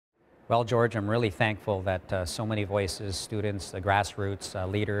Well, George, I'm really thankful that so many voices, students, the grassroots,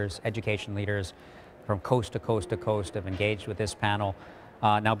 leaders, education leaders from coast to coast to coast have engaged with this panel.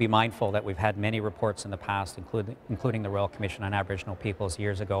 Now be mindful that we've had many reports in the past, including the Royal Commission on Aboriginal Peoples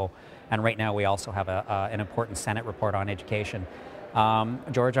years ago, and right now we also have an important Senate report on education.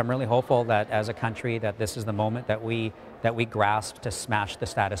 George, I'm really hopeful that as a country that this is the moment that we grasp to smash the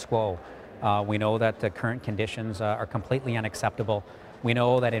status quo. We know that the current conditions are completely unacceptable. We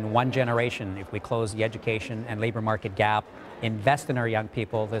know that in one generation, if we close the education and labor market gap, invest in our young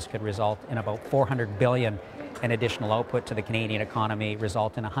people, this could result in about $400 billion in additional output to the Canadian economy,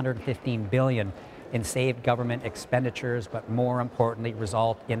 result in $115 billion in saved government expenditures, but more importantly,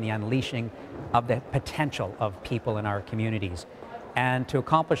 result in the unleashing of the potential of people in our communities. And to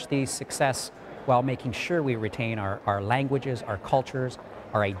accomplish these success while making sure we retain our languages, our cultures,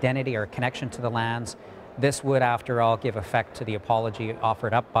 our identity, our connection to the lands, this would, after all, give effect to the apology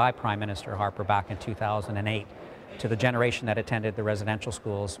offered up by Prime Minister Harper back in 2008 to the generation that attended the residential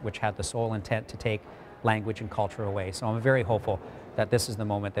schools, which had the sole intent to take language and culture away. So I'm very hopeful that this is the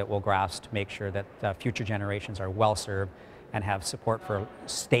moment that we'll grasp to make sure that future generations are well served and have support for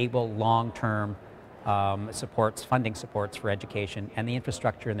stable, long-term funding supports for education and the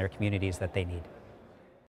infrastructure in their communities that they need.